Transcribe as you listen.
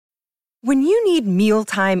When you need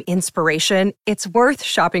mealtime inspiration, it's worth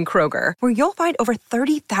shopping Kroger, where you'll find over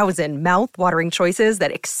 30,000 mouth-watering choices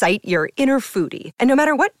that excite your inner foodie. And no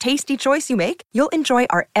matter what tasty choice you make, you'll enjoy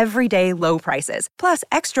our everyday low prices, plus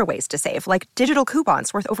extra ways to save, like digital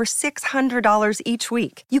coupons worth over $600 each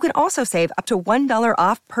week. You can also save up to $1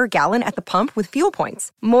 off per gallon at the pump with fuel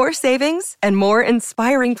points. More savings and more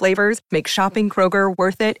inspiring flavors make shopping Kroger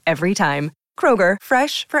worth it every time. Kroger,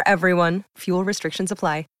 fresh for everyone. Fuel restrictions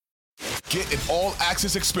apply. Get an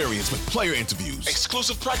all-access experience with player interviews,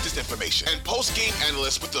 exclusive practice information, and post-game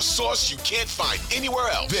analysts with the sauce you can't find anywhere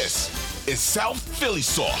else. This is South Philly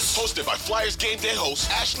Sauce, hosted by Flyers game day host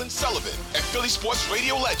Ashlyn Sullivan and Philly sports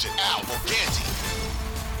radio legend Al Morganti.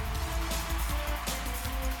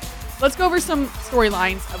 Let's go over some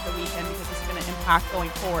storylines of the weekend because this is going to impact going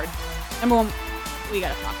forward. Number one, we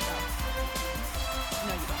got to talk about.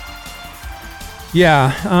 No, you don't.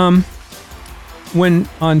 Yeah. When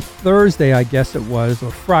on Thursday, I guess it was,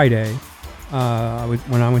 or Friday,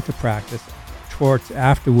 when I went to practice, shorts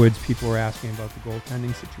afterwards, people were asking about the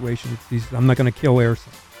goaltending situation. I'm not going to kill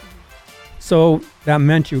Ersson. So that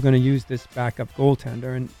meant you were going to use this backup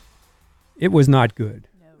goaltender, and it was not good.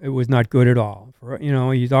 No. It was not good at all.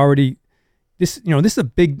 He's already this is a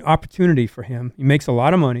big opportunity for him. He makes a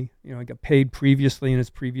lot of money. He got paid previously in his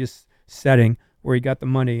previous setting where he got the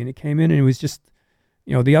money, and he came in and it was just.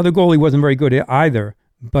 The other goalie wasn't very good either,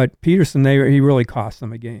 but Peterson, he really cost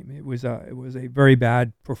them a game. It was a very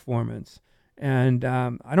bad performance, and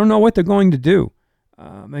I don't know what they're going to do.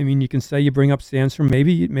 You can say you bring up Sandstrom,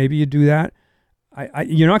 maybe you do that.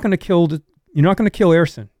 You're not going to kill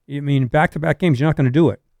Ersson. Back-to-back games, you're not going to do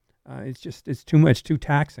it. It's too much, too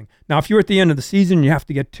taxing. Now, if you're at the end of the season, you have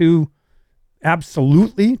to get two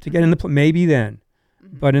absolutely to get in the maybe then.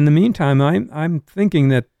 Mm-hmm. But in the meantime, I'm thinking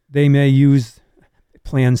that they may use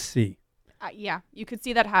Plan C. Yeah, you could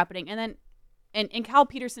see that happening. And then in Cal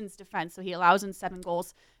Peterson's defense, so he allows in 7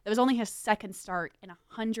 goals. That was only his second start in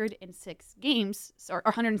 106 games, or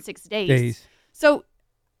 106 days. So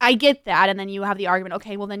I get that. And then you have the argument,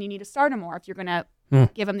 okay, well, then you need to start him more if you're going to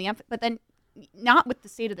give him the emphasis. But then not with the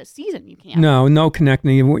state of the season, you can't. No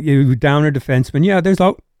connecting. You down a defenseman. Yeah,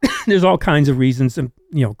 there's all kinds of reasons.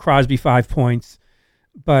 Crosby 5 points.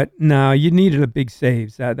 But no, you needed a big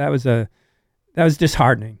saves. That was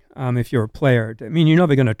disheartening if you're a player. You're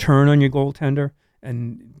never going to turn on your goaltender.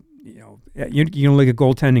 And, you can look at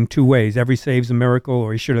goaltending 2 ways. Every save's a miracle,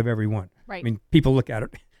 or he should have every one. Right. People look at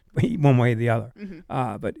it one way or the other.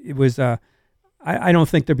 Mm-hmm. But it was, I don't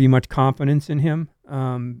think there'd be much confidence in him.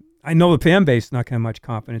 I know the fan base is not going to have much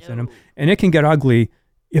confidence in him. And it can get ugly.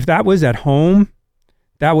 If that was at home,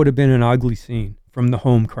 that would have been an ugly scene from the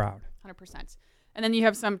home crowd. 100%. And then you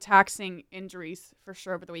have some taxing injuries for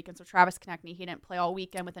sure over the weekend. So Travis Konechny, he didn't play all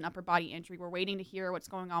weekend with an upper body injury. We're waiting to hear what's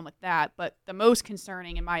going on with that. But the most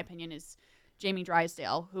concerning, in my opinion, is Jamie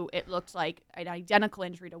Drysdale, who it looked like an identical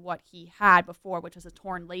injury to what he had before, which was a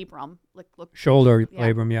torn labrum. Shoulder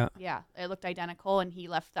labrum, yeah. Yeah, it looked identical, and he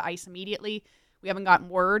left the ice immediately. We haven't gotten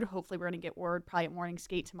word. Hopefully we're going to get word probably at morning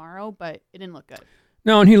skate tomorrow, but it didn't look good.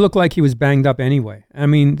 No, and he looked like he was banged up anyway.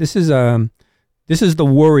 This is the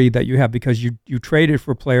worry that you have because you traded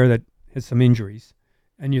for a player that has some injuries,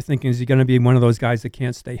 and you're thinking, is he going to be one of those guys that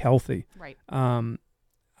can't stay healthy? Right.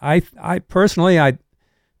 I personally,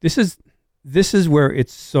 this is where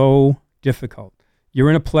it's so difficult. You're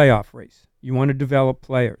in a playoff race. You want to develop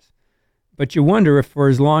players, but you wonder if for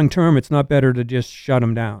his long term, it's not better to just shut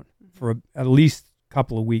him down for at least a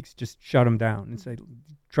couple of weeks. Just shut him down and say,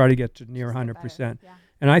 try to get to near 100%. Yeah.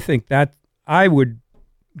 And I think that I would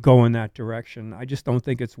go in that direction. I just don't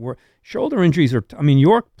think it's worth. Shoulder injuries are.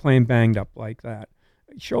 York playing banged up like that.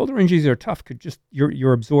 Shoulder injuries are tough.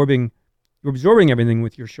 You're absorbing everything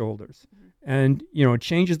with your shoulders, and it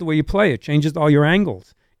changes the way you play. It changes all your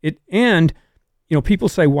angles. People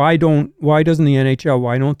say why doesn't the NHL,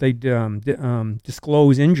 why don't they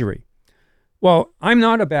disclose injury? Well, I'm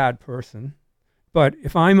not a bad person, but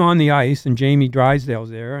if I'm on the ice and Jamie Drysdale's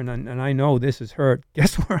there, and I know this is hurt,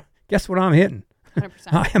 guess what I'm hitting.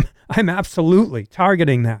 100%. I'm absolutely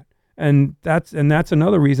targeting that, and that's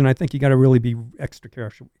another reason I think you got to really be extra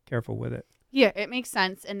careful with it. Yeah, it makes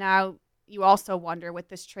sense. And now you also wonder with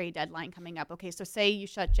this trade deadline coming up. Okay, so say you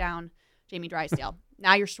shut down Jamie Drysdale,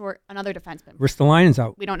 now you're short another defenseman. Ristolainen's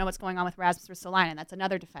out. We don't know what's going on with Rasmus Ristolainen. That's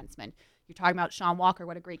another defenseman. You're talking about Sean Walker.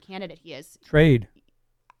 What a great candidate he is. Trade.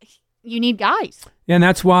 You need guys. Yeah, and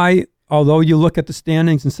that's why, although you look at the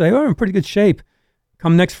standings and say, oh, I'm in pretty good shape,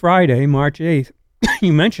 come next Friday, March 8th.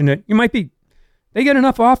 You mentioned it. They get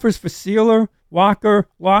enough offers for Sealer, Walker,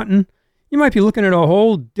 Lawton. You might be looking at a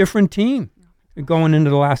whole different team going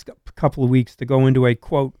into the last couple of weeks to go into a,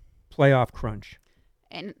 quote, playoff crunch.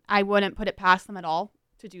 And I wouldn't put it past them at all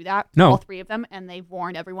to do that. No. All three of them. And they've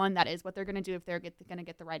warned everyone that is what they're going to do if they're going to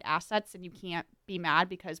get the right assets. And you can't be mad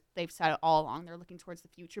because they've said it all along. They're looking towards the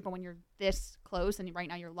future. But when you're this close and right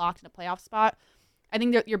now you're locked in a playoff spot, I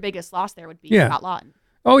think that your biggest loss there would be Scott Laughton.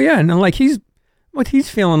 Oh, yeah. And like he's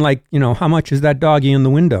feeling like, how much is that doggy in the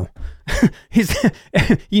window?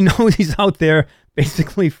 He knows he's out there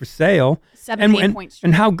basically for sale. 17 points.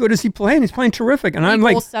 And how good is he playing? He's playing terrific. And I'm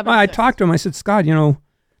like, I talked to him. I said, Scott, you're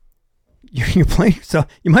playing yourself.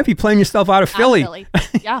 You might be playing yourself out of Philly.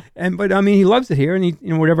 Yeah. But I mean, he loves it here, and he,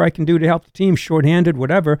 whatever I can do to help the team, shorthanded,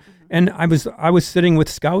 whatever. Mm-hmm. And I was sitting with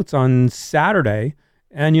scouts on Saturday,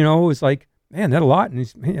 and it was like, man, that a lot.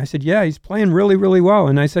 And I said, yeah, he's playing really, really well.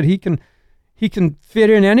 And I said he can fit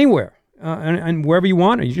in anywhere, and wherever you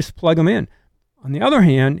want it, you just plug him in. On the other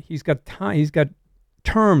hand, he's got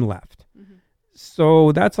term left.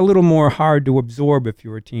 So that's a little more hard to absorb if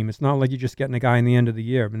you're a team. It's not like you're just getting a guy in the end of the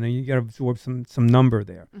year, but then you got to absorb some number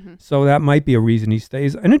there. Mm-hmm. So that might be a reason he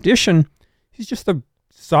stays. In addition, he's just a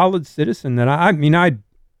solid citizen that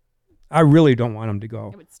I really don't want him to go.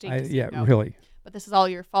 It would stink to see him go. Really. But this is all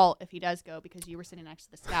your fault if he does go because you were sitting next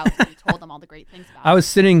to the scouts and you told them all the great things about him. I was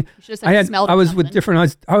sitting. You should have said you smelled I was something. with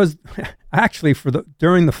different. I was actually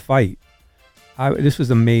during the fight. This was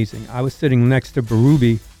amazing. I was sitting next to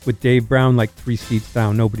Berube with Dave Brown like 3 seats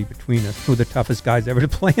down, nobody between us. Two of the toughest guys ever to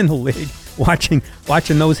play in the league, watching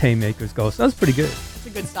those haymakers go. So that was pretty good. It's a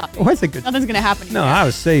good stop. Oh, that's a good. Nothing's going to happen to you. No, I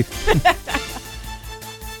was safe.